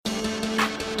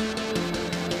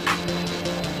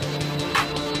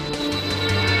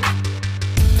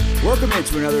Welcome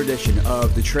into another edition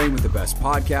of the Train with the Best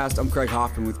podcast. I'm Craig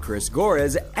Hoffman with Chris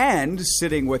Gores, and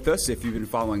sitting with us, if you've been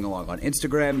following along on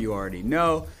Instagram, you already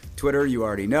know. Twitter, you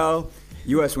already know.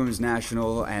 U.S. Women's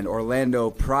National and Orlando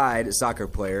Pride soccer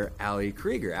player, Allie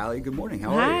Krieger. Allie, good morning.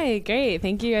 How are you? Hi, great.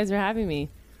 Thank you guys for having me.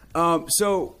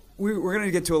 So we're going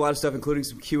to get to a lot of stuff, including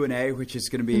some Q&A, which is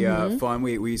going to be fun.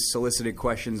 We solicited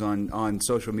questions on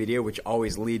social media, which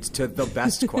always leads to the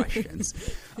best questions.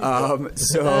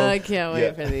 I can't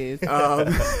wait for these.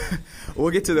 We'll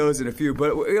get to those in a few,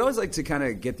 but we always like to kind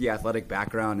of get the athletic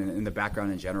background and the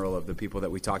background in general of the people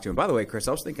that we talk to. And by the way, Chris,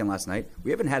 I was thinking last night,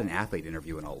 we haven't had an athlete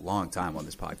interview in a long time on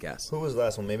this podcast. Who was the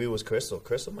last one? Maybe it was Crystal.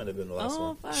 Crystal might have been the last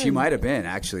one. Fun. She might have been,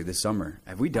 actually, this summer.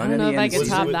 Have we done I don't any? know if I could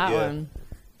top that Yeah. one.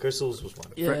 Crystal's was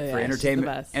one. For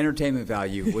entertainment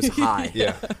value was high.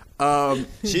 Yeah.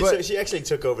 She actually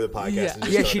took over the podcast. And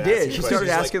just she started did. asking She started questions.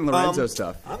 asking Lorenzo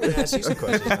stuff. I'm going to ask you some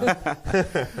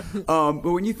questions now.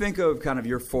 But when you think of kind of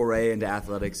your foray into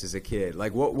athletics as a kid,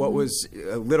 like what was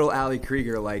little Allie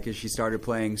Krieger like as she started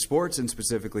playing sports and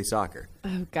specifically soccer?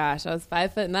 Oh gosh, I was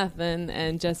 5'0"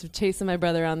 and just chasing my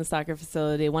brother around the soccer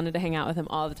facility. Wanted to hang out with him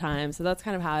all the time. So that's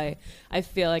kind of how I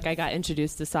feel like I got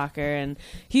introduced to soccer, and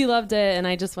he loved it, and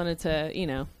I just wanted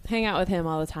to, hang out with him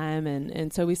all the time.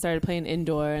 And so we started playing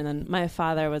indoor, and then my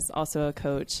father was also a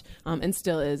coach and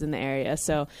still is in the area.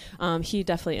 So he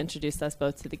definitely introduced us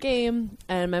both to the game.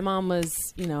 And my mom was,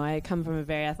 I come from a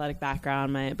very athletic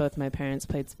background. Both my parents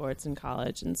played sports in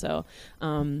college. And so,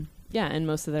 and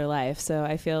most of their life. So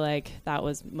I feel like that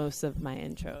was most of my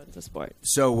intro into sport.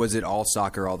 So was it all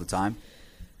soccer all the time?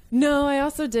 No, I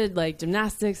also did like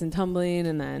gymnastics and tumbling,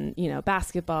 and then,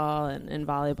 basketball and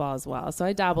volleyball as well. So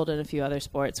I dabbled in a few other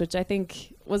sports, which I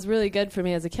think was really good for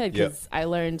me as a kid because I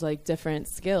learned like different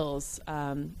skills,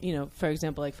 for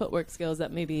example, like footwork skills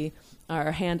that maybe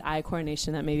or hand-eye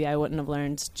coordination that maybe I wouldn't have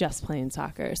learned just playing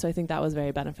soccer. So I think that was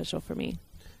very beneficial for me.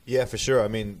 Yeah, for sure. I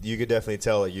mean, you could definitely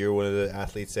tell that you're one of the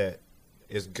athletes that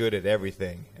is good at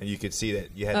everything, and you could see that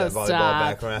you had that volleyball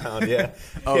background. Yeah.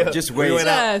 Just wait.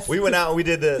 We went out and we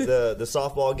did the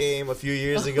softball game a few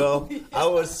years ago. I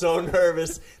was so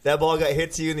nervous. That ball got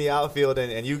hit to you in the outfield,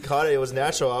 and you caught it. It was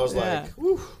natural. I was like,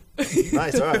 whew,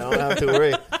 nice. All right, I don't have to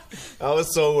worry. I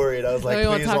was so worried. I was like, we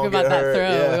won't talk about that throw.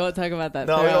 Yeah. We won't talk about that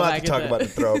throw. No, we don't have to talk about the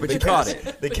throw. But you caught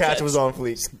it. The catch was on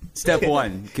fleek. Step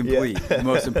one, complete. The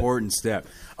most important step.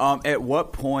 At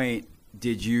what point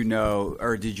did you know,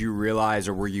 or did you realize,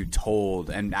 or were you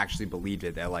told and actually believed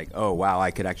it that like, oh, wow,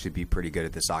 I could actually be pretty good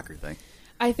at the soccer thing?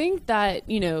 I think that,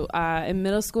 in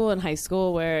middle school and high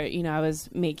school where, I was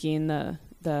making the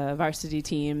varsity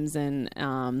teams and,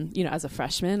 as a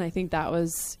freshman, I think that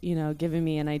was, giving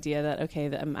me an idea that, okay,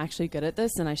 that I'm actually good at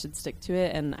this and I should stick to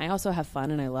it. And I also have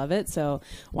fun and I love it. So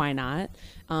why not?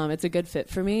 It's a good fit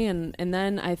for me. And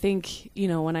then I think,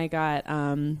 when I got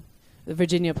the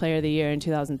Virginia Player of the Year in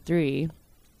 2003,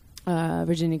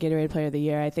 Virginia Gatorade Player of the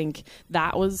Year, I think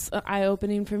that was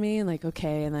eye-opening for me. And like,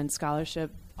 okay, and then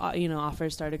scholarship,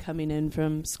 offers started coming in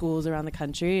from schools around the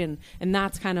country. And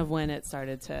that's kind of when it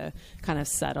started to kind of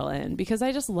settle in, because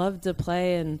I just loved to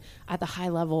play and at the high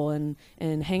level and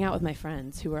hang out with my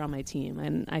friends who were on my team.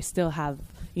 And I still have,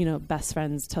 best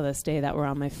friends till this day that were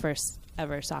on my first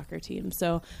ever soccer team.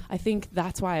 So I think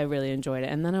that's why I really enjoyed it.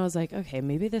 And then I was like, okay,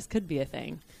 maybe this could be a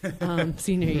thing.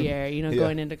 Senior year,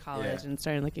 going into college and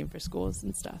starting looking for schools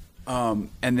and stuff. And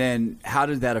then how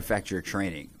did that affect your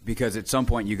training? Because at some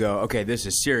point you go, okay, this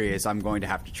is serious. I'm going to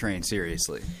have to train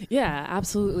seriously. Yeah,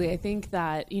 absolutely. I think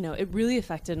that, it really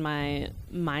affected my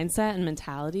mindset and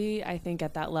mentality. I think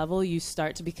at that level, you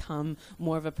start to become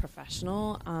more of a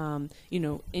professional,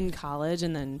 in college,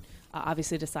 and then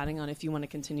obviously deciding on if you want to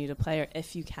continue to play or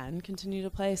if you can continue to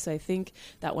play. So I think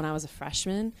that when I was a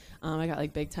freshman, I got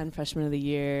like Big Ten Freshman of the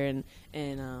Year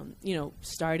and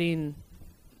starting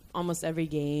almost every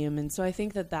game. And so I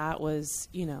think that was,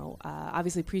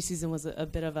 obviously preseason was a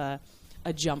bit of a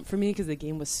jump for me because the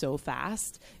game was so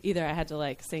fast. Either I had to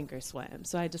like sink or swim.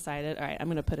 So I decided, all right, I'm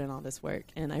going to put in all this work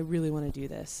and I really want to do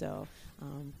this. So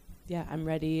I'm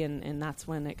ready. And that's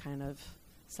when it kind of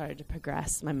started to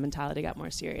progress. My mentality got more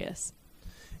serious.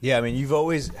 Yeah, I mean, you've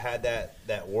always had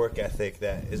that work ethic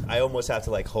that is, I almost have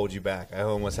to like hold you back. I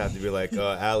almost have to be like,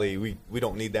 Allie, we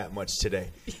don't need that much today.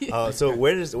 So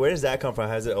where does that come from?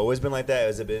 Has it always been like that?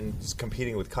 Has it been just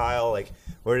competing with Kyle? Like,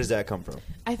 where does that come from?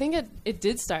 I think it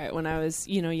did start when I was,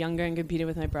 younger and competing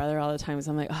with my brother all the time. So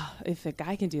I'm like, oh, if a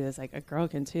guy can do this, like a girl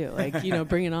can too. Like,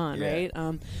 bring it on, right?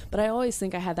 But I always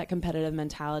think I had that competitive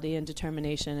mentality and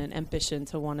determination and ambition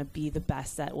to want to be the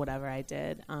best at whatever I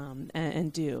did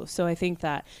and do. So I think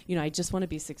that I just want to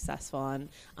be successful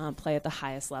and play at the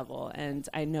highest level. And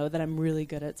I know that I'm really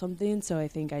good at something, so I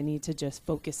think I need to just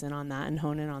focus in on that and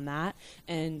hone in on that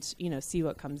and, see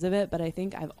what comes of it. But I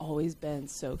think I've always been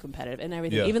so competitive in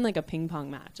everything, even like a ping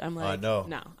pong match. I'm like, no,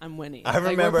 I'm winning. I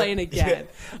remember we're playing again.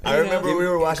 I remember we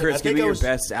were watching. Chris, give me your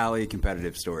best Allie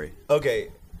competitive story. Okay.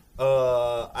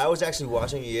 I was actually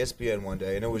watching ESPN one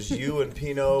day, and it was you and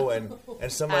Pino and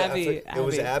somebody. Abby. It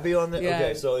was Abby on the. Yeah.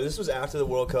 Okay, so this was after the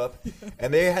World Cup,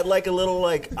 and they had like a little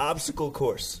obstacle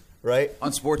course. Right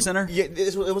on SportsCenter. Yeah,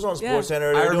 it was on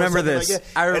SportsCenter. I remember this.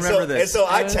 I remember this. And so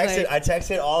I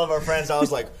texted all of our friends. I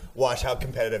was like, "Watch how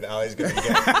competitive Allie's going to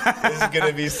get. This is going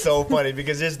to be so funny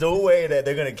because there's no way that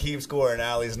they're going to keep score and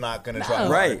Allie's not going to try."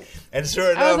 Right. And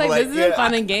sure enough, I was like, "This is a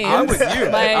fun and game." I'm with you.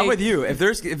 I'm with you.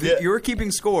 If you're keeping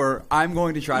score, I'm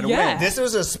going to try to win. This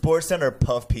was a SportsCenter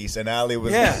puff piece, and Allie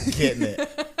was getting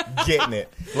it.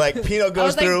 Like Pino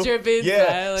goes through.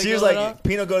 She was like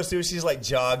Pino goes through. She's like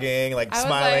jogging, like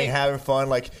smiling, having fun.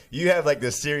 Like you have like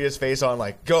this serious face on.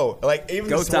 Like go. Like even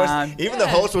go time. Even the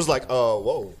host was like,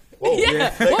 whoa.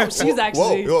 Yeah. Like, she's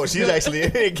actually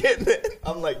getting it.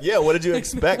 I'm like, what did you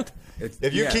expect?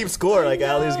 If you keep score, like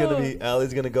Allie's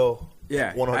gonna go.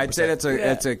 Yeah, 100%. I'd say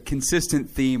that's a consistent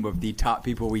theme of the top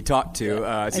people we talk to. So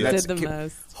I that's did the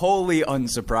most. Wholly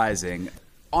unsurprising.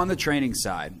 On the training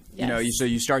side, so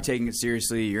you start taking it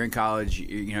seriously. You're in college.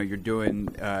 You're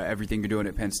doing everything you're doing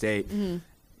at Penn State. Mm-hmm.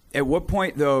 At what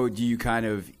point, though, do you kind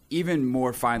of even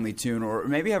more finely tune or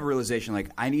maybe have a realization like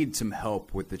I need some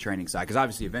help with the training side? Because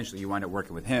obviously eventually you wind up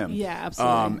working with him. Yeah,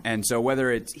 absolutely. And so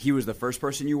whether he was the first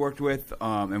person you worked with,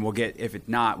 and if it's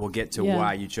not, we'll get to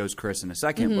why you chose Chris in a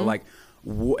second. Mm-hmm. But like,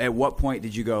 at what point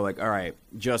did you go like, all right,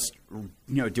 just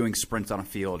doing sprints on a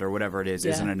field or whatever it is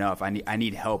isn't enough. I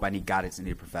need help. I need guidance. I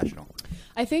need a professional.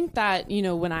 I think that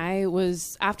when I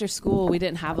was after school, we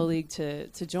didn't have a league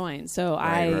to join, so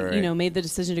I made the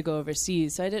decision to go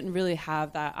overseas. So I didn't really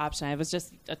have that option. I was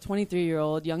just a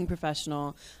 23-year-old young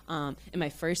professional in my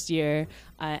first year,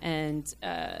 and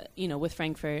with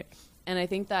Frankfurt. And I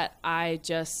think that I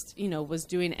just was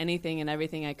doing anything and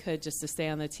everything I could just to stay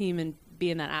on the team and be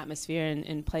in that atmosphere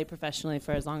and play professionally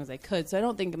for as long as I could. So I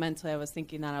don't think mentally I was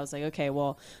thinking that. I was like, okay,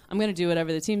 well, I'm going to do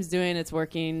whatever the team's doing. It's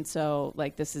working. So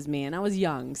like, this is me. And I was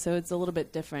young, so it's a little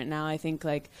bit different. Now I think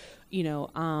like,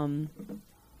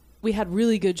 we had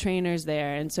really good trainers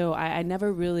there. And so I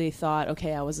never really thought,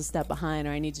 okay, I was a step behind or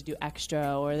I need to do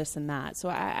extra or this and that. So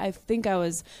I think I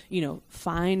was,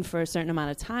 fine for a certain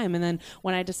amount of time. And then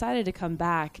when I decided to come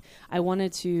back, I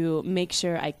wanted to make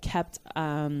sure I kept,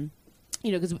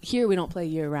 because here we don't play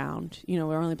year round.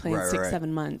 We're only playing 6-7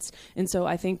 months. And so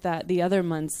I think that the other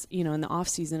months, in the off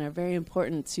season are very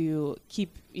important to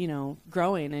keep,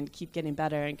 growing and keep getting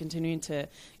better and continuing to,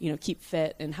 keep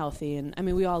fit and healthy. And I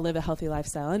mean, we all live a healthy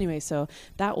lifestyle anyway. So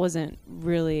that wasn't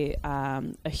really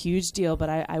a huge deal, but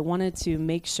I wanted to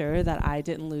make sure that I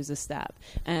didn't lose a step.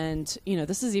 And,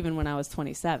 this is even when I was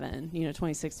 27,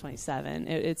 26, 27.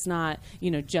 It's not,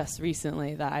 just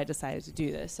recently that I decided to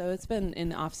do this. So it's been in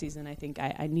the off season. I think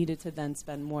I needed to then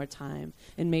spend more time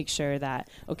and make sure that,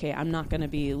 okay, I'm not going to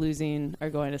be losing or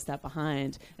going a step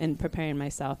behind and preparing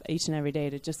myself each and every day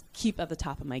to just keep at the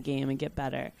top of my game and get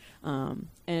better.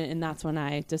 And that's when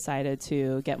I decided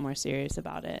to get more serious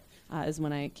about it, is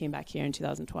when I came back here in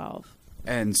 2012.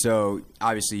 And so,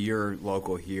 obviously, you're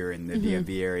local here in the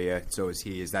DMV area. So is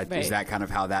he. Is that kind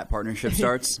of how that partnership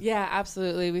starts? Yeah,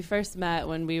 absolutely. We first met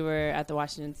when we were at the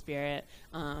Washington Spirit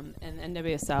and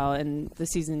NWSL in the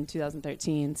season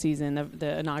 2013 season of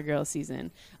the inaugural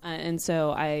season. And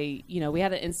so we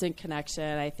had an instant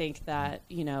connection. I think that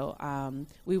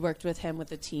we worked with him with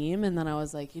the team, and then I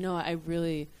was like, I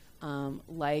really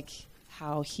like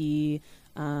how he,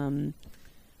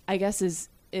 I guess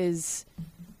is.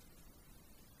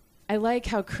 I like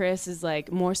how Chris is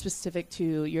like more specific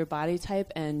to your body type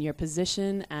and your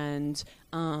position, and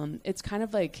it's kind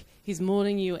of like he's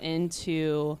molding you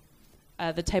into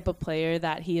the type of player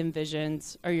that he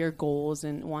envisions are your goals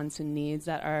and wants and needs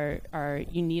that are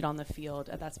you need on the field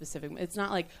at that specific. It's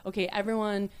not like, okay,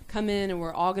 everyone come in and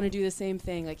we're all going to do the same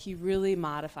thing. Like, he really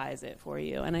modifies it for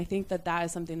you, and I think that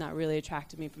is something that really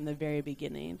attracted me from the very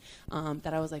beginning.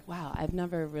 That I was like, wow, I've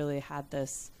never really had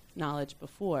this knowledge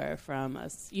before from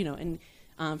us, and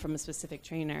from a specific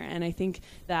trainer. And I think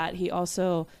that he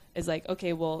also is like,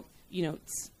 okay, well,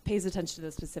 pays attention to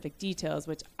the specific details,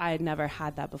 which I had never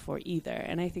had that before either.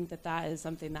 And I think that is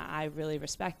something that I really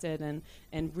respected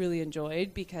and really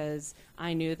enjoyed, because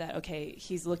I knew that, okay,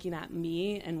 he's looking at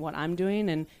me and what I'm doing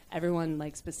and everyone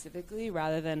like specifically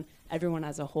rather than everyone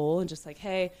as a whole, and just like,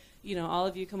 hey, all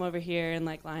of you come over here and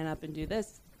like line up and do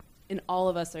this. and all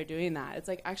of us are doing that. It's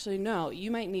like, actually, no,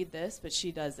 you might need this, but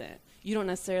she doesn't. You don't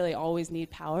necessarily always need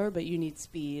power, but you need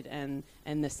speed and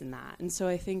this and that. And so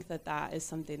I think that is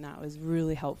something that was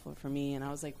really helpful for me. And I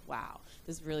was like, wow,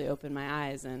 this really opened my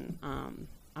eyes. And I'm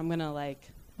going to, like,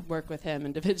 work with him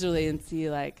individually and see,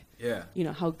 like, you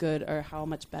know, how good or how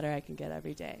much better I can get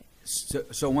every day.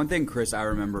 So one thing, Chris, I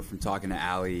remember from talking to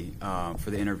Allie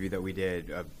for the interview that we did,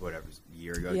 a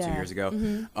year ago, 2 years ago,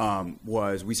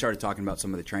 was we started talking about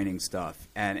some of the training stuff.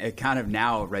 And it kind of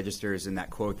now registers in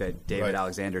that quote that David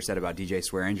Alexander said about DJ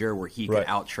Swearinger, where he could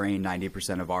out-train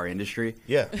 90% of our industry.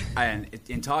 Yeah. And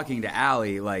in talking to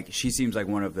Allie, like, she seems like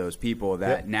one of those people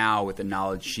that now, with the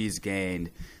knowledge she's gained,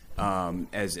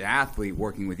 as an athlete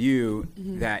working with you,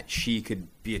 that she could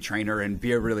be a trainer and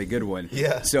be a really good one.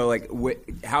 Yeah. So, like,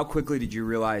 how quickly did you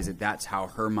realize that that's how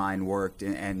her mind worked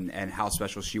and how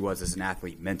special she was as an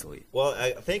athlete mentally? Well,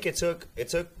 I think it took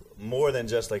more than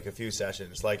just like a few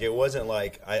sessions. Like, it wasn't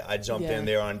like I jumped in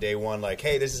there on day one, like,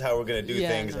 hey, this is how we're going to do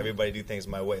things. No. Everybody do things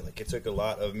my way. Like, it took a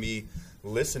lot of me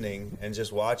listening and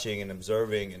just watching and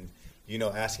observing and, you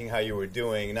know, asking how you were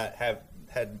doing,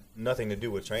 had nothing to do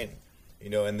with training. You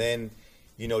know, and then,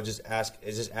 you know, just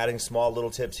adding small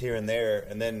little tips here and there,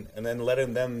 and then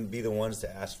letting them be the ones to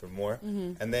ask for more.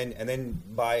 And then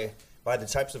by the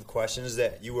types of questions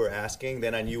that you were asking,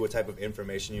 then I knew what type of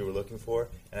information you were looking for,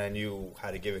 and I knew how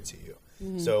to give it to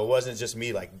you. So it wasn't just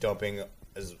me, like, dumping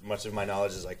as much of my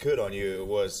knowledge as I could on you. It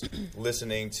was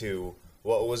listening to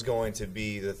what was going to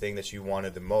be the thing that you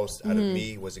wanted the most out of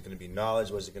me. Was it going to be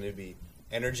knowledge? Was it going to be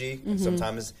energy? And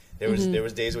sometimes there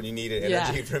was days when you needed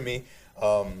energy from me.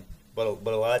 But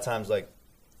a lot of times, like,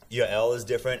 Yael is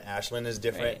different, Ashlyn is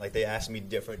different. Like, they ask me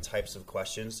different types of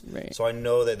questions. So I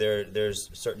know that there's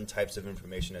certain types of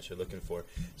information that you're looking for.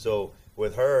 So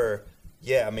with her,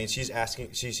 I mean, she's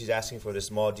asking for the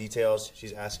small details.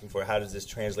 She's asking for how does this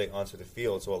translate onto the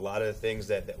field. So a lot of the things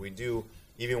that we do,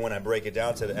 even when I break it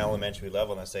down to the elementary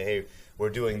level and I say, hey, we're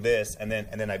doing this, and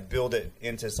then I build it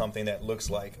into something that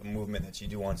looks like a movement that you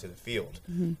do onto the field,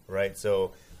 right?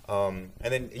 So, and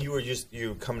then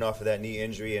you coming off of that knee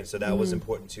injury, and so that was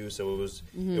important too. So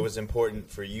it was important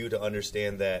for you to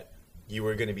understand that you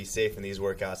were going to be safe in these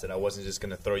workouts, that I wasn't just going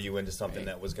to throw you into something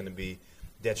that was going to be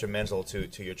detrimental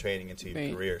to your training and to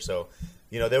your career. So,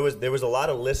 you know, there was a lot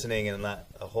of listening and a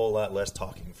whole lot less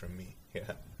talking from me. Yeah.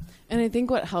 And I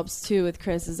think what helps too with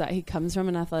Chris is that he comes from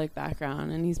an athletic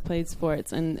background and he's played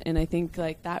sports, and I think,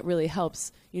 like, that really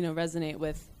helps, you know, resonate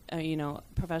with you know,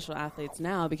 professional athletes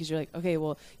now, because you're like, okay,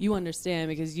 well, you understand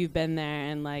because you've been there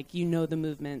and, like, you know the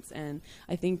movements. And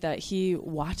I think that he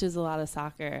watches a lot of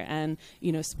soccer and,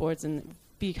 you know, sports, and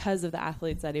because of the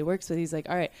athletes that he works with, he's like,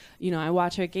 all right, you know, I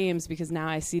watch her games because now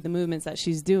I see the movements that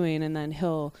she's doing, and then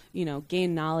he'll, you know,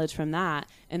 gain knowledge from that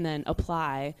and then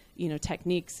apply, you know,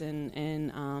 techniques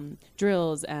and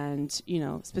drills and, you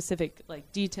know, specific,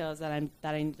 like, details that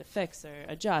I need to fix or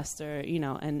adjust, or, you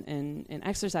know, and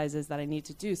exercises that I need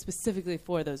to do specifically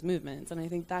for those movements. And I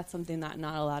think that's something that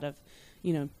not a lot of,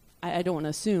 you know, I don't want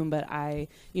to assume, but I,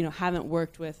 you know, haven't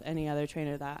worked with any other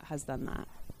trainer that has done that.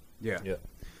 Yeah.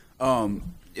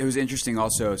 It was interesting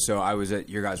also, so I was at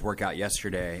your guys' workout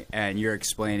yesterday, and you're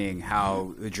explaining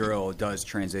how the drill does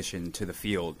transition to the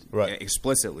field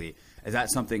explicitly. Is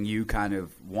that something you kind of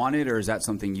wanted, or is that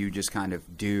something you just kind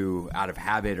of do out of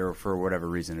habit or for whatever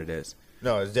reason it is?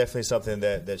 No, it's definitely something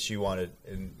that she wanted,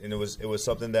 and it was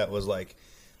something that was, like,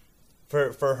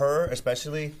 for her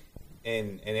especially,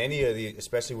 and any of the,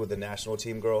 especially with the national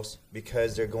team girls,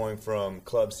 because they're going from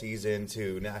club season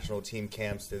to national team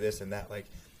camps to this and that, like,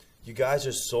 you guys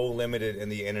are so limited in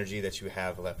the energy that you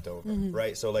have left over,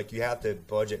 right? So, like, you have to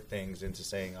budget things into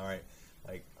saying, all right,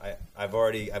 like,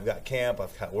 I've got camp,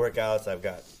 I've got workouts, I've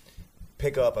got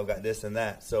pickup, I've got this and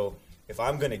that. So if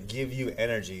I'm going to give you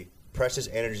energy, precious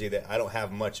energy that I don't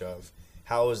have much of,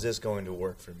 how is this going to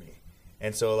work for me?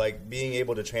 And so, like, being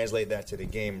able to translate that to the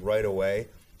game right away,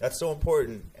 that's so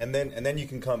important. And then you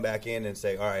can come back in and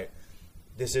say, all right,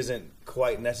 this isn't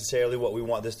quite necessarily what we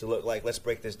want this to look like. Let's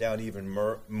break this down even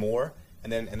more,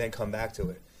 and then come back to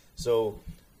it. So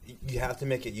you have to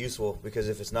make it useful, because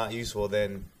if it's not useful,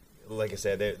 then, like I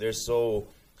said, they're so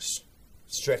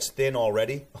stretched thin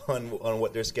already on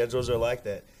what their schedules are like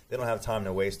that they don't have time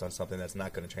to waste on something that's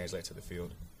not going to translate to the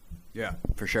field. Yeah,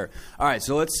 for sure. All right,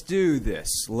 so let's do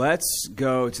this. Let's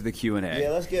go to the Q&A. Yeah,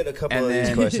 let's get a couple of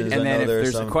these questions. And then if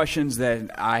there's some questions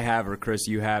that I have or Chris,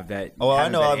 you have that. Oh, I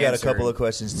know I've got a couple of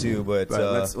questions too, but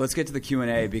let's get to the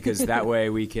Q&A, because that way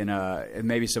we can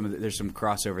maybe there's some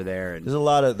crossover there. And there's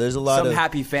a lot of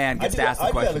happy fan gets to ask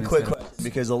the question. I have a quick question.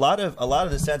 because a lot of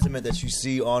the sentiment that you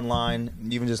see online,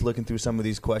 even just looking through some of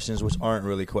these questions, which aren't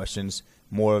really questions,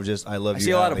 more of just "I love you." I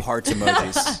see a lot of hearts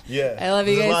emojis. Yeah, I love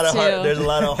you guys too. There's a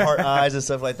lot of heart eyes and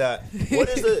stuff like that.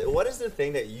 What is the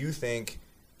thing that you think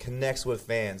connects with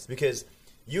fans? Because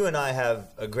you and I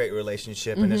have a great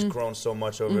relationship, and it's grown so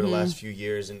much over the last few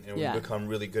years, and we've become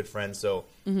really good friends. So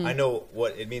I know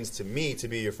what it means to me to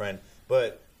be your friend,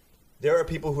 but there are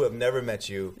people who have never met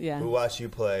you, who watch you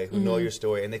play, who know your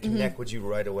story, and they connect with you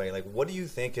right away. Like, what do you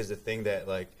think is the thing that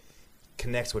like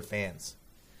connects with fans?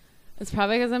 It's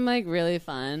probably because I'm like really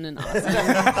fun and awesome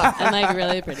and like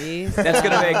really pretty. That's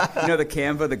gonna make the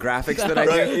Canva, the graphics that I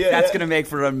do. That's gonna make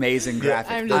for an amazing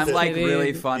graphic. I'm like kidding.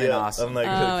 really fun and awesome. I'm like,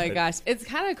 oh my gosh, it's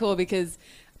kind of cool because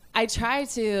I try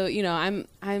to,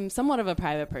 I'm somewhat of a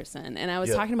private person, and I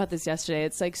was talking about this yesterday.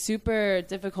 It's like super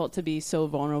difficult to be so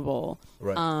vulnerable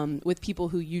with people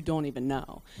who you don't even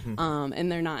know, and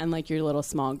they're not in like your little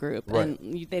small group,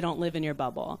 and they don't live in your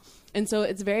bubble. And so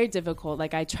it's very difficult.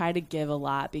 Like, I try to give a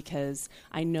lot because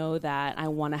I know that I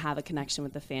want to have a connection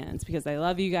with the fans because I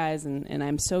love you guys, and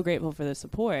I'm so grateful for the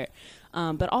support.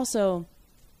 But also,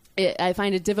 I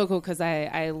find it difficult because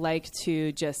I like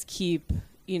to just keep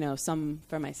some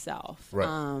for myself. Right.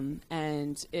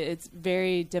 And it's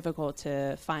very difficult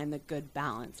to find the good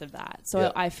balance of that.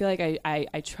 So I feel like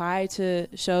I try to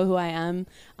show who I am,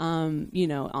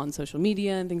 on social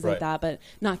media and things like that, but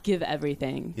not give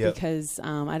everything because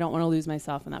I don't want to lose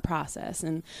myself in that process.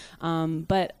 And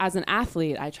but as an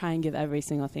athlete, I try and give every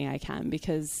single thing I can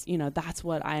because, that's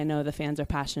what I know the fans are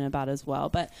passionate about as well.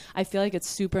 But I feel like it's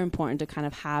super important to kind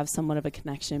of have somewhat of a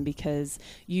connection because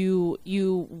you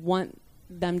want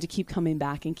them to keep coming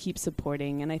back and keep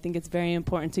supporting. And I think it's very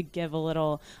important to give a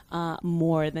little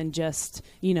more than just,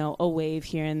 a wave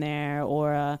here and there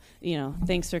or,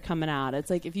 thanks for coming out. It's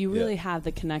like if you really have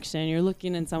the connection, you're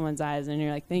looking in someone's eyes and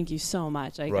you're like, thank you so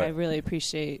much. Like, I really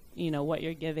appreciate, what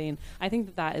you're giving. I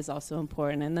think that is also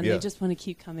important. And then they just want to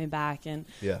keep coming back. And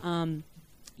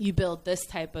you build this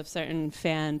type of certain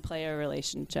fan-player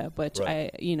relationship, which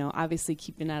obviously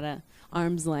keeping at a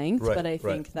arm's length, but I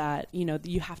think that,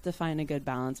 you have to find a good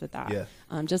balance with that.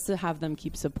 Just to have them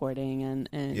keep supporting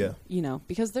and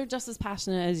because they're just as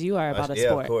passionate as you are about a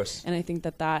sport. Of course. And I think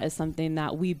that is something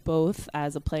that we both,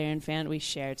 as a player and fan, we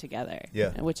share together,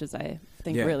 which is, I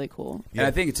think, really cool. And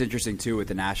I think it's interesting, too, with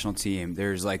the national team,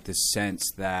 there's like this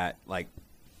sense that, like,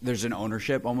 there's an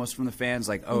ownership almost from the fans,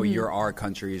 like, oh, you're our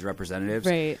country's representatives.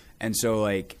 Right. And so,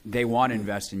 like, they want to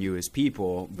invest in you as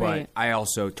people, but I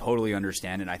also totally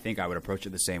understand, and I think I would approach it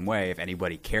the same way if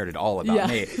anybody cared at all about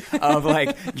me, of,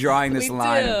 like, drawing this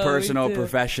line of personal,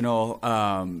 professional,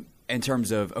 in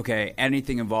terms of, okay,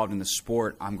 anything involved in the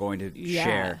sport, I'm going to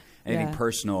share. Anything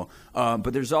personal.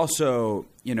 But there's also,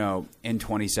 in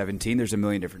 2017, there's a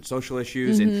million different social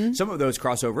issues, and some of those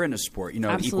cross over into sport,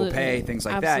 equal pay, things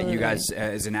like that. You guys,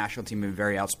 as a national team, have been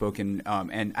very outspoken,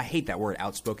 and I hate that word,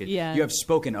 outspoken. You have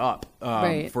spoken up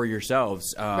for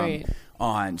yourselves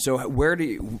on. So where do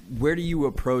you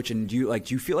approach, and do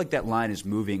you feel like that line is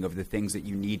moving of the things that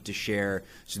you need to share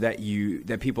so that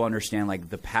people understand, like,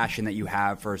 the passion that you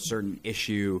have for a certain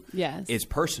issue is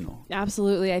personal?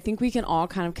 Absolutely. I think we can all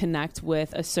kind of connect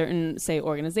with a certain, say,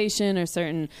 organization or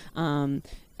certain cause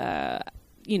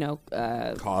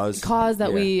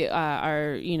that we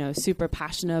are, super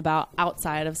passionate about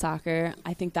outside of soccer.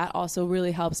 I think that also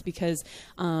really helps because,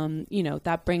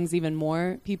 that brings even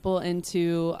more people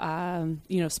into,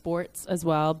 sports as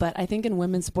well. But I think in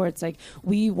women's sports, like,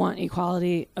 we want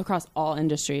equality across all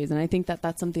industries. And I think that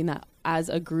that's something that as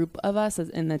a group of us as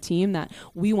in the team that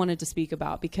we wanted to speak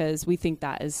about because we think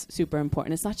that is super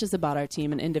important. It's not just about our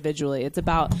team and individually. It's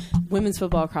about women's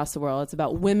football across the world. It's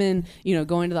about women,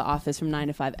 going to the office from 9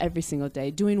 to 5 every single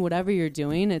day, doing whatever you're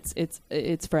doing.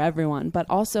 It's for everyone. But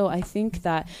also I think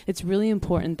that it's really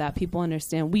important that people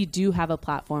understand we do have a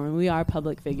platform and we are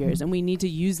public figures and we need to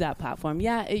use that platform.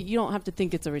 You don't have to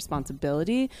think it's a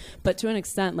responsibility, but to an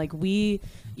extent, like, we,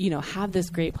 have this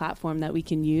great platform that we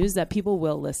can use that people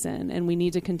will listen. And we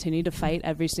need to continue to fight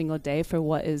every single day for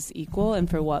what is equal and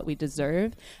for what we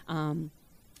deserve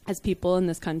as people in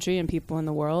this country and people in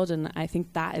the world. And I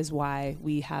think that is why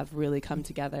we have really come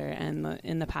together and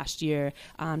in the past year,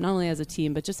 not only as a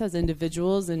team, but just as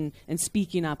individuals and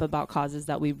speaking up about causes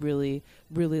that we really,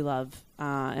 really love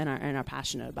and are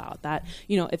passionate about. That,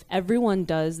 if everyone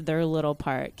does their little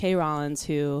part, Kay Rollins,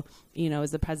 who,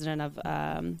 is the president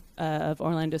of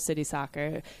Orlando City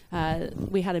Soccer,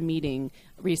 we had a meeting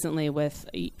recently with,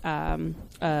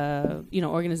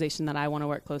 organization that I want to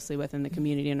work closely with in the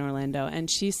community in Orlando. And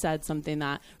she said something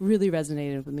that really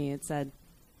resonated with me. It said,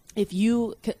 if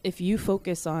you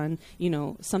focus on,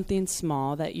 something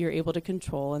small that you're able to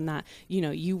control, and that,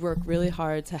 you work really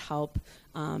hard to help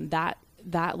that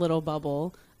little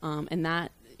bubble, and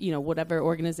that, whatever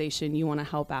organization you want to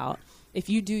help out, if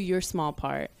you do your small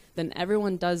part, then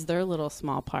everyone does their little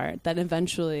small part, then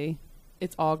eventually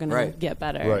it's all going to get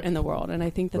better in the world. And I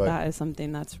think that is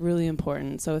something that's really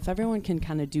important. So if everyone can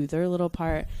kind of do their little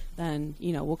part, then,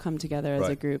 we'll come together as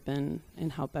a group and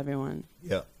help everyone.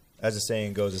 Yeah. As the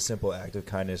saying goes, a simple act of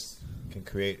kindness can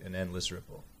create an endless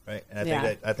ripple, right?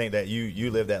 And I think that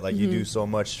you live that, like, you do so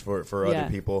much for other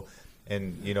people.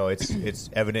 And, it's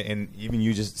evident in even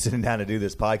you just sitting down to do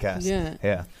this podcast.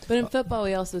 Yeah. But in football,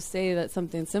 we also say that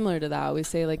something similar to that. We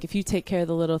say, like, if you take care of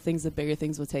the little things, the bigger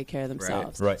things will take care of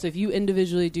themselves. Right. So if you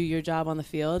individually do your job on the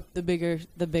field, the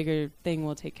bigger thing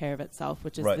will take care of itself,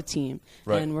 which is the team.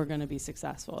 And we're going to be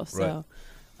successful. So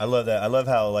I love that. I love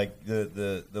how, like,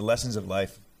 the lessons of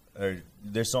life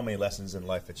there's so many lessons in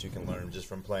life that you can learn just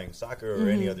from playing soccer or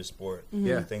any other sport.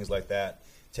 Things like that.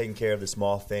 Taking care of the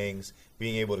small things,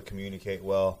 being able to communicate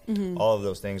well, all of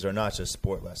those things are not just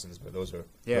sport lessons, but those are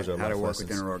how to work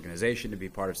within an organization, to be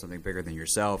part of something bigger than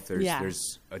yourself.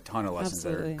 There's a ton of lessons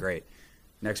that are great.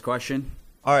 Next question.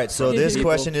 All right, so this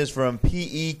question is from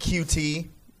PEQT.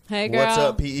 Hey, girl. What's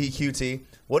up, PEQT?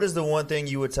 What is the one thing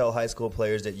you would tell high school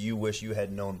players that you wish you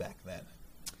had known back then?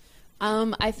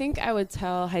 I think I would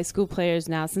tell high school players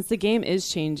now, since the game is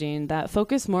changing, that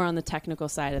focus more on the technical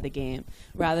side of the game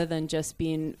rather than just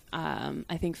being,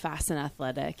 I think, fast and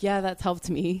athletic. Yeah, that's helped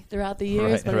me throughout the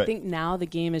years, but I think now the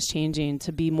game is changing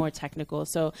to be more technical.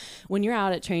 So when you're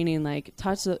out at training, like,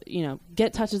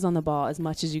 get touches on the ball as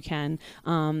much as you can.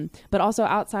 But also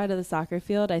outside of the soccer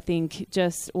field, I think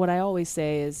just what I always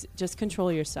say is just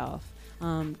control yourself.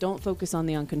 Don't focus on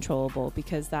the uncontrollable,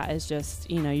 because that is just,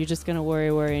 you're just going to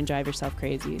worry and drive yourself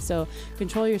crazy. So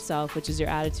control yourself, which is your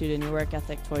attitude and your work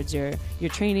ethic towards your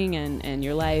training and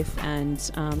your life, and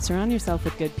surround yourself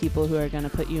with good people who are going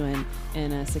to put you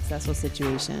in a successful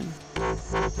situation.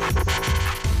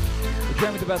 The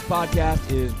Train with the Best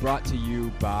podcast is brought to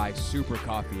you by Super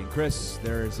Coffee. And Chris,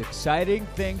 there's exciting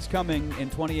things coming in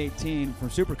 2018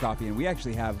 from Super Coffee, and we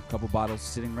actually have a couple bottles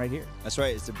sitting right here. That's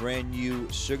right. It's the brand new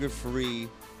sugar-free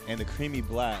and the creamy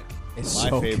black. It's my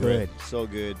so favorite. good. So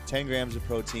good. 10 grams of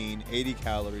protein, 80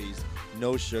 calories,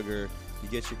 no sugar. You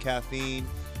get your caffeine,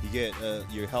 you get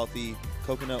your healthy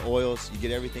coconut oils, you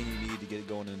get everything you need to get it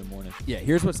going in the morning. Yeah,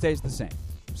 here's what stays the same.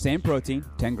 Same protein,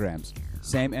 10 grams.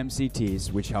 Same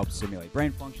MCTs, which helps stimulate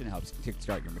brain function, helps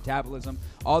kickstart your metabolism.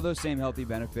 All those same healthy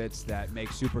benefits that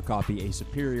make Super Coffee a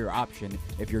superior option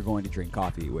if you're going to drink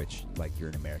coffee, which, like, you're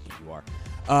an American, you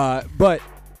are. But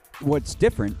what's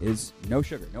different is no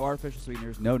sugar, no artificial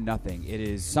sweeteners, no nothing. It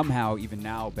is somehow even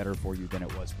now better for you than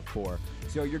it was before.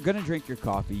 So you're going to drink your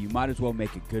coffee, you might as well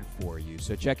make it good for you.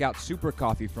 So check out Super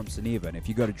Coffee from Suniva. And if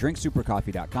you go to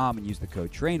drinksupercoffee.com and use the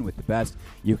code TRAINWITHTHEBEST,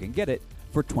 you can get it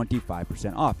for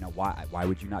 25% off. Now, why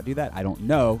would you not do that? I don't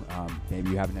know. Maybe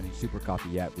you haven't had any Super Coffee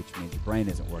yet, which means your brain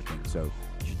isn't working. So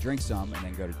you should drink some and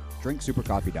then go to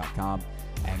drinksupercoffee.com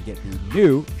and get the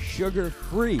new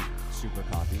sugar-free Super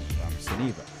Coffee from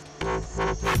Suniva.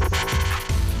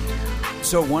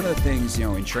 So one of the things,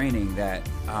 in training that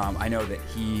I know that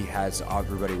he has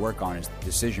everybody work on is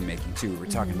decision making too. We're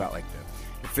talking about, like,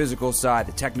 the physical side,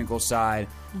 the technical side.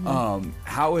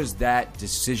 How has that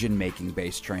decision-making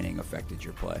based training affected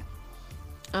your play?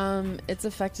 It's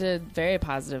affected very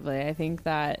positively. I think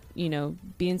that,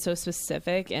 being so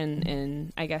specific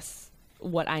and I guess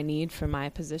what I need for my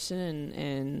position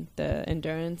and the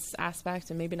endurance aspect,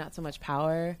 and maybe not so much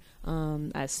power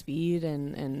as speed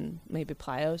and maybe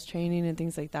plyos training and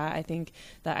things like that. I think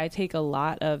that I take a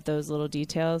lot of those little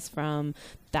details from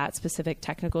that specific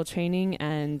technical training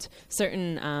and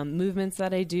certain movements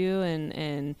that I do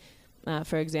and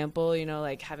for example,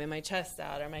 like having my chest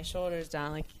out or my shoulders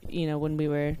down, like, when we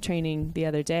were training the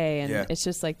other day. And it's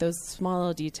just like those small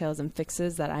little details and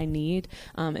fixes that I need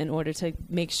in order to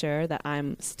make sure that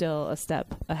I'm still a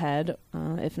step ahead,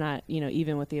 if not,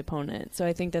 even with the opponent. So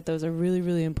I think that those are really,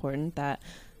 really important that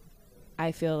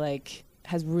I feel like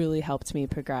has really helped me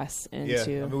progress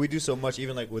into. Yeah, I mean, we do so much,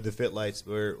 even like with the Fit Lights,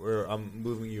 where I'm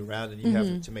moving you around and you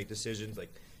have to make decisions.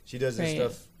 Like, she does this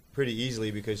stuff pretty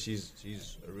easily because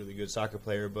she's a really good soccer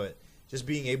player, but just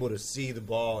being able to see the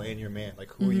ball and your man,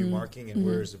 like, who are you marking and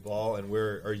where is the ball and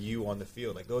where are you on the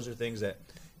field? Like, those are things that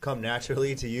come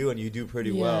naturally to you and you do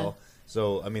pretty well.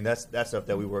 So, I mean, that's stuff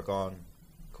that we work on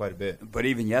quite a bit. But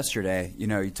even yesterday,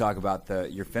 you talk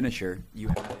about your finisher.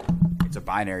 It's a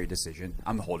binary decision.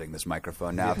 I'm holding this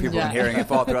microphone now. People aren't hearing it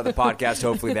fall throughout the podcast.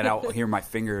 Hopefully, then I'll hear my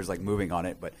fingers, like, moving on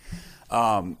it. But,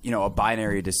 a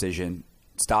binary decision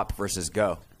stop versus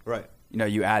go. Right. You know,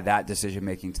 you add that decision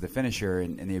making to the finisher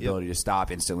and the ability to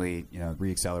stop instantly, you know,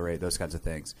 reaccelerate, those kinds of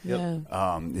things.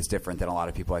 Is different than a lot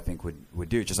of people I think would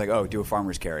do. Just like, oh, do a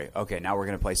farmer's carry. Okay, now we're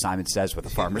going to play Simon Says with a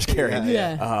farmer's carry.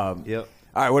 All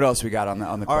right, what else we got on the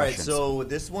questions? All right, so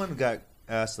this one got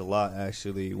asked a lot,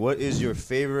 actually. What is your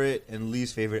favorite and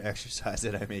least favorite exercise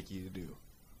that I make you do?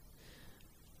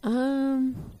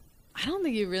 I don't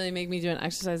think you really make me do an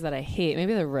exercise that I hate.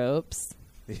 Maybe the ropes.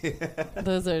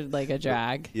 Those are like a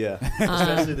drag. Yeah,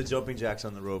 especially the jumping jacks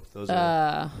on the rope. Those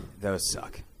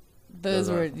suck. Those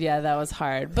were that was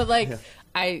hard. But like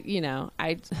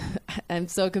I'm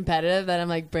so competitive that I'm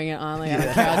like, bring it on. Like I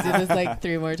don't care, I'll do this like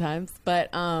 3 more times. But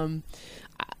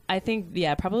I think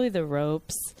probably the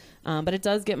ropes. But it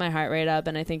does get my heart rate up,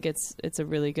 and I think it's a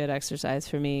really good exercise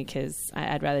for me because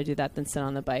I'd rather do that than sit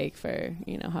on the bike for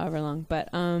however long. But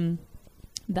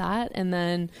that, and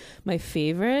then my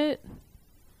favorite,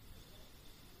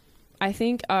 I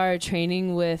think, are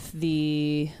training with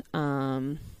the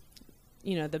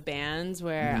the bands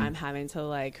where I'm having to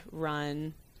like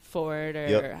run forward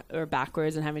or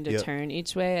backwards and having to turn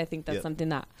each way. I think that's something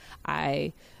that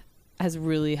has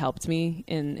really helped me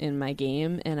in my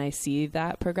game, and I see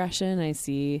that progression. I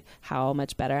see how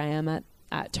much better I am at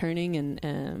turning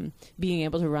and being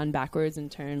able to run backwards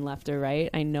and turn left or right.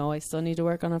 I know I still need to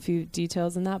work on a few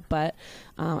details in that, but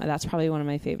that's probably one of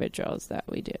my favorite drills that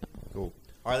we do. Cool.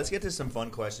 All right, let's get to some fun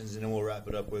questions, and then we'll wrap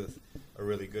it up with a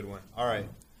really good one. All right.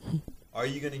 Are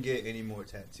you going to get any more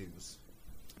tattoos?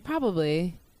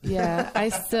 Probably. Yeah, I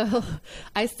still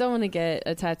want to get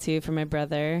a tattoo for my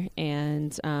brother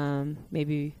and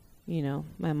maybe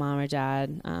my mom or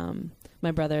dad.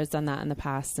 My brother has done that in the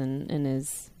past and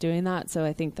is doing that, so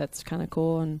I think that's kind of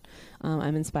cool, and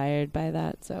I'm inspired by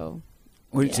that. So,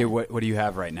 what do you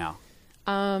have right now?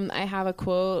 I have a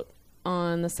quote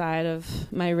on the side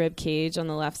of my rib cage on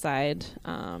the left side.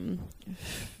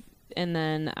 And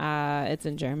then it's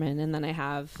in German. And then I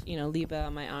have, Liebe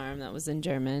on my arm that was in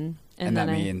German. And then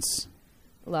that means?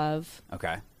 Love.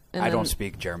 Okay. I don't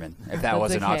speak German. If that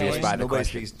wasn't obvious by the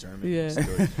question. Nobody speaks German.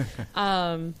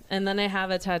 Yeah. And then I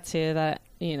have a tattoo that,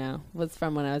 was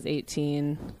from when I was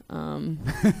 18.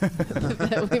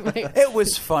 It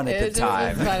was fun at the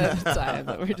time. It was fun at the time,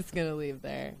 but we're just going to leave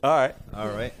there. All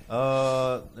right.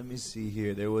 Let me see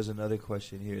here. There was another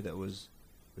question here that was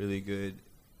really good.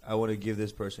 I want to give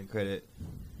this person credit.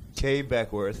 Kay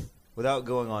Beckworth. Without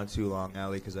going on too long,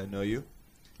 Allie, because I know you.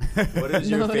 What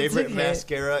is your favorite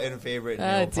mascara and favorite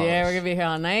nail polish? Oh, dear. We're going to be here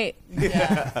all night.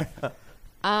 Yeah.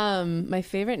 My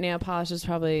favorite nail polish is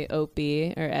probably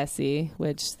Opie or Essie,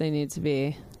 which they need to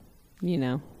be,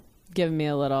 giving me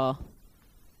a little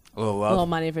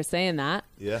money for saying that.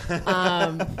 Yeah.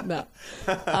 No.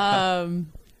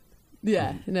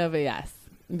 Yeah. No, but yes.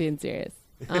 I'm being serious.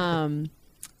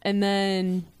 And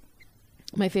then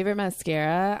my favorite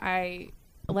mascara, I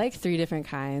like 3 different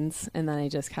kinds, and then I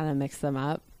just kind of mix them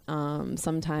up.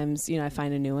 Sometimes, I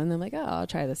find a new one, and I'm like, oh, I'll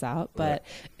try this out. But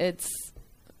it's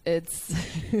it's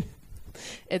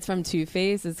from Too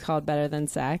Faced. It's called Better Than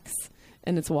Sex,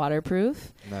 and it's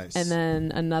waterproof. Nice. And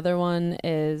then another one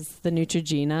is the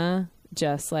Neutrogena,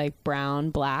 just like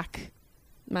brown, black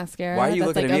mascara. Why are you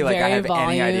looking at me like I have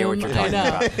any idea what you're talking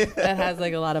about? That has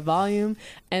like a lot of volume.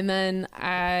 And then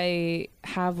I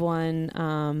have one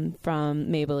from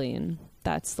Maybelline.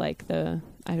 That's like I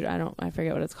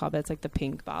forget what it's called, but it's like the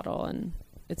pink bottle, and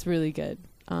it's really good.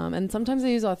 And sometimes I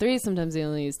use all 3, sometimes I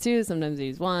only use 2, sometimes I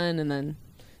use 1, and then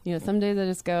some days I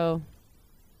just go,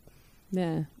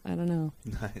 I don't know.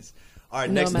 Nice. All right,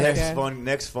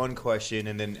 next fun question,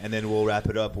 and then we'll wrap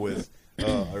it up with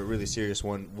a really serious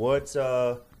one. What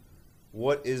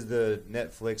is the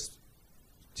Netflix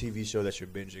TV show that you're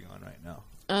binging on right now?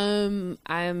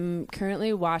 I'm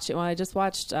currently watching. Well, I just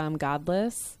watched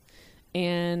Godless,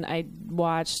 and I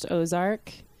watched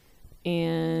Ozark,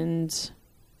 and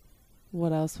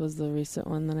what else was the recent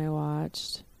one that I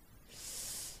watched?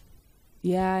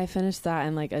 Yeah, I finished that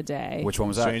in like a day. Which one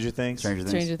was that? Stranger Things.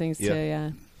 Stranger Things too.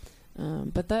 Yeah.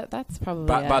 But that's probably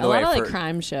by the a way, lot of like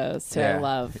crime shows too. Yeah. I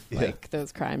love like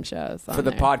those crime shows. For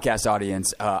the podcast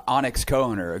audience, Onyx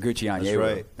co-owner Oguchi Onyewu. That's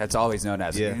right. That's all he's known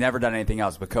as. Yeah. He's never done anything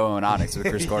else but co-own Onyx with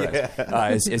Chris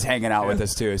Cordes. Is hanging out with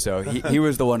us too. So he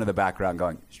was the one in the background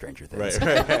going Stranger Things.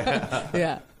 Right.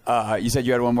 Yeah. You said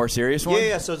you had one more serious one?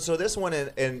 Yeah. So this one,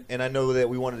 and I know that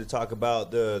we wanted to talk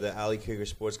about the Ali Krieger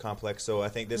Sports Complex. So I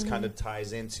think this kind of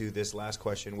ties into this last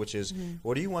question, which is,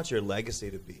 what do you want your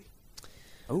legacy to be?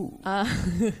 Ooh.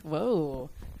 Whoa.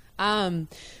 I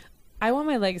want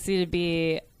my legacy to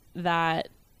be that,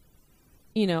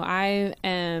 I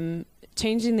am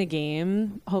changing the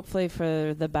game, hopefully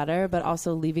for the better, but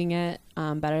also leaving it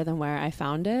better than where I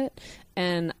found it.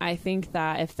 And I think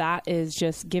that if that is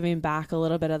just giving back a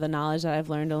little bit of the knowledge that I've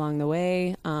learned along the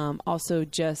way, also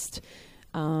just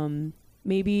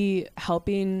maybe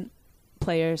helping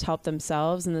players help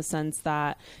themselves in the sense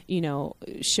that, you know,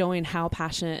 showing how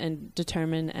passionate and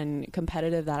determined and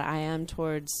competitive that I am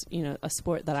towards, you know, a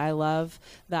sport that I love,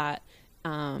 that,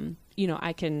 you know,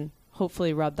 I can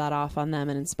hopefully rub that off on them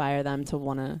and inspire them to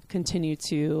want to continue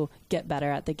to get better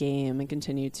at the game and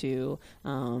continue to,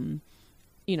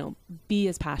 you know, be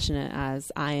as passionate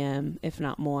as I am, if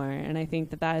not more. And I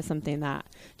think that that is something that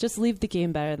just leave the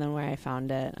game better than where I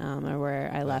found it, or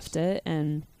where I left it.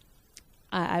 And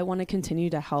I want to continue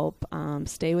to help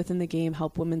stay within the game,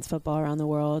 help women's football around the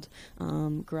world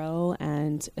grow,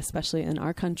 and especially in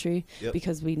our country,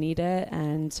 because we need it.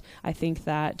 And I think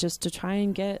that just to try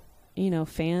and get, you know,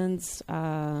 fans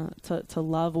to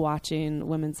love watching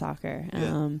women's soccer.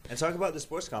 And talk about the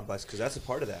sports complex, because that's a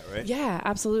part of that, right? Yeah,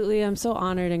 absolutely. I'm so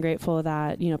honored and grateful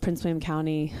that, you know, Prince William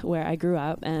County, where I grew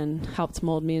up and helped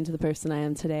mold me into the person I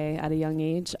am today at a young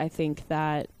age. I think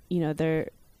that, you know,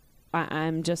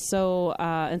 I'm just so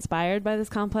inspired by this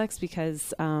complex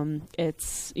because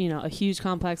it's, you know, a huge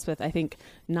complex with, I think,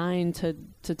 9 to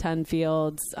 10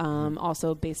 fields,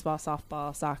 also baseball,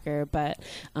 softball, soccer, but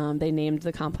they named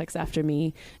the complex after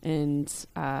me, and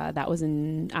that was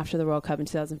after the World Cup in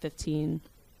 2015.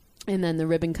 And then the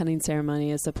ribbon cutting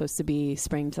ceremony is supposed to be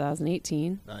spring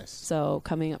 2018. Nice. So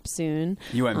coming up soon.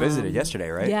 You went and visited yesterday,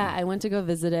 right? Yeah, I went to go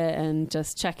visit it and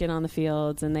just check in on the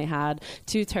fields. And they had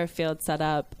 2 turf fields set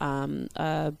up,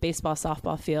 a baseball,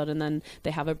 softball field, and then they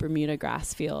have a Bermuda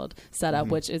grass field set up,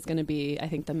 which is going to be, I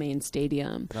think, the main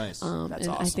stadium. Nice. That's and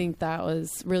awesome. I think that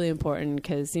was really important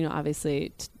because, you know,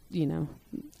 obviously, you know,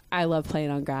 I love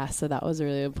playing on grass, so that was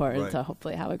really important to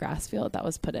hopefully have a grass field that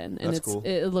was put in. And That's cool.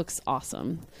 It looks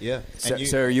awesome. Yeah.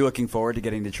 So are you looking forward to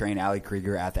getting to train Allie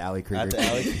Krieger at the Allie Krieger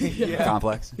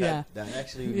complex? Yeah. That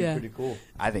actually would be pretty cool.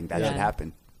 I think that should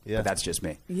happen. Yeah. But that's just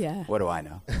me. Yeah. What do I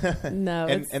know? No.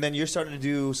 And then you're starting to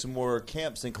do some more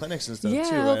camps and clinics and stuff too. Yeah,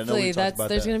 Right? I know we hopefully talked about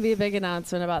there's that. going to be a big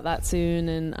announcement about that soon,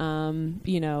 and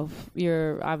you know,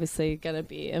 you're obviously going to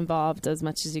be involved as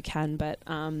much as you can. But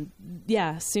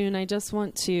yeah, soon. I just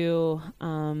want to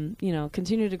you know,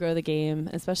 continue to grow the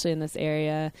game, especially in this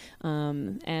area.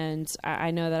 And I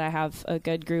know that I have a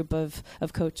good group of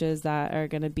coaches that are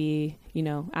going to be, you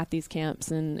know, at these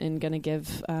camps and going to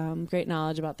give great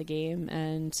knowledge about the game,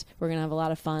 and we're going to have a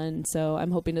lot of fun. So I'm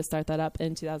hoping to start that up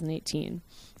in 2018.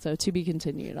 So to be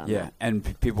continued on that. Yeah,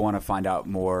 and people want to find out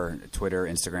more, Twitter,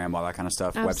 Instagram, all that kind of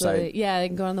stuff, Absolutely. website? Yeah, they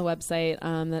can go on the website.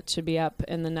 That should be up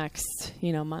in the next,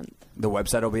 you know, month. The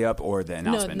website will be up, or the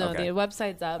announcement? No, okay. the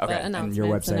website's up, Okay. but And announcements your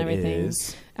website everything.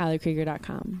 is?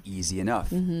 AllieKrieger.com. Easy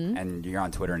enough. And you're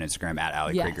on Twitter and Instagram at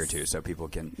Allie Yes. Krieger too, so people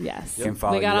can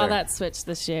follow We you got all there. that switched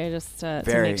this year just to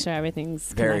Very- make sure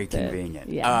everything's Very connected. convenient.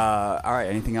 Yeah. All right,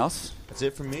 anything else? That's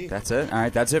it for me. That's it? All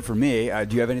right, that's it for me.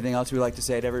 Do you have anything else you'd like to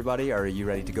say to everybody, or are you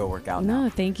ready to go work out now? No,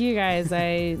 thank you guys.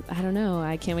 I don't know.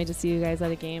 I can't wait to see you guys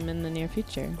at a game in the near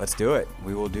future. Let's do it.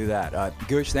 We will do that.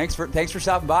 Gooch, thanks for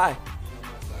stopping by.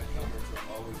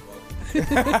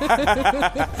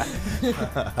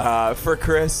 For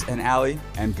Chris and Allie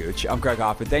and Gooch, I'm Craig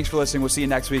Hoffman. Thanks for listening. We'll see you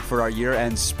next week for our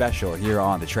year-end special here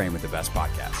on the Train with the Best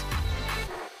podcast.